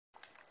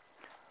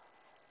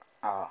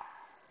Oh,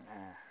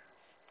 man.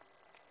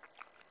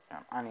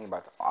 I ain't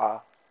about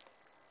to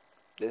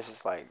This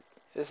is like,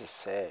 this is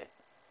sad.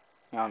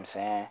 You know what I'm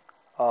saying?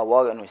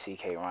 Welcome to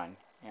CK Run,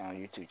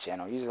 YouTube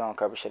channel. Usually don't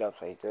cover shit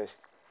up like this.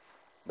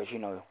 But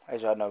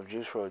as y'all know,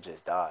 Juice WRLD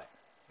just died.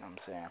 You know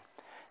what I'm saying?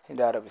 He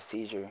died of a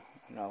seizure,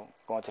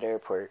 going to the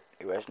airport.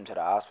 They rushed him to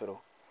the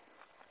hospital.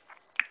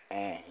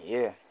 And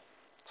yeah,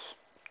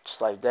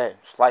 just like that.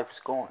 His life is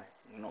going.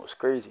 It's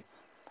crazy.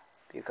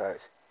 Because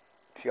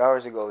a few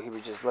hours ago, he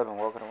was just living,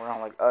 walking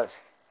around like us.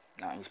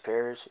 Now he's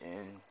perished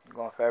and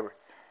going forever.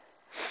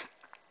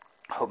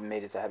 I hope he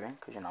made it to heaven,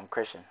 because, I'm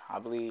Christian. I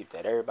believe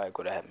that everybody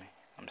go to heaven. You know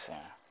what I'm saying?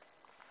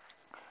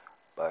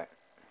 But,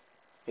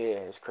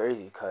 yeah, it's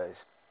crazy, because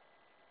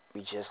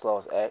we just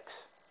lost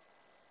X,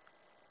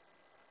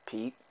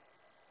 Pete,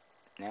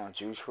 now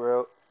Juice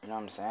WRLD, you know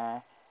what I'm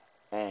saying?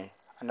 And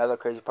another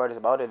crazy part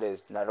about it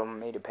is none of them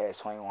made it past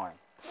 21.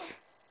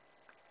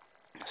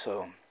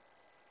 So,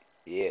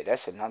 yeah,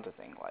 that's another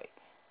thing. Like,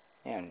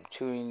 man,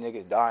 too many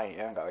niggas dying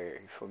young out here,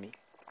 you feel me?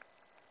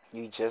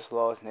 You just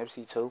lost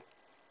Nipsey too.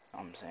 You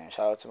know what I'm saying?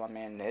 Shout out to my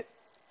man Nip.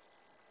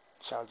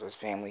 Shout out to his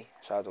family.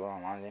 Shout out to all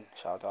in London.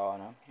 Shout out to all of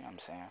them. You know what I'm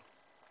saying?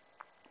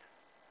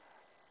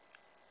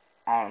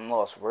 I'm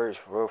lost words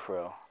for real, for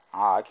real.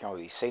 I can't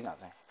really say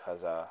nothing.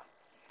 Because,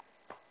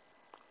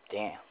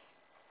 damn.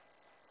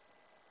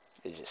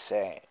 It's just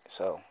sad.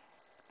 So,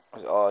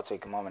 let's all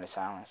take a moment of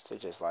silence to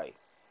just, like,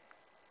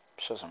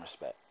 show some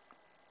respect.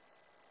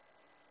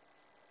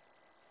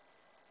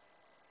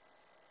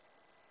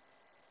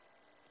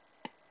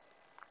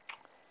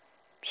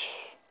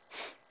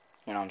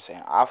 You know what I'm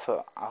saying? I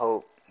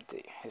hope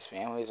his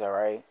family's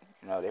alright.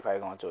 They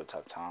probably going through a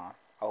tough time.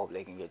 I hope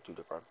they can get through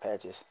the rough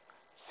patches.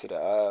 See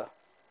the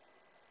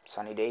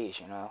sunny days.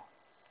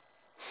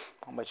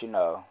 But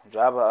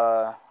drop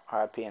a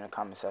RIP in the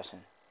comment section.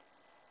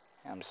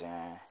 You know what I'm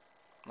saying?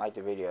 Like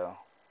the video.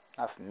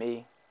 Not for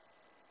me.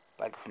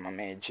 Like for my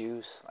man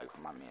Juice. Like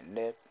for my man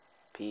Nip.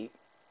 Pete.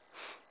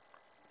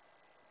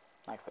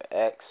 Like for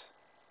X.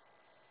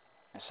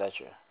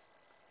 Etc.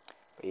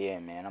 But yeah,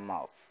 man, I'm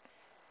out.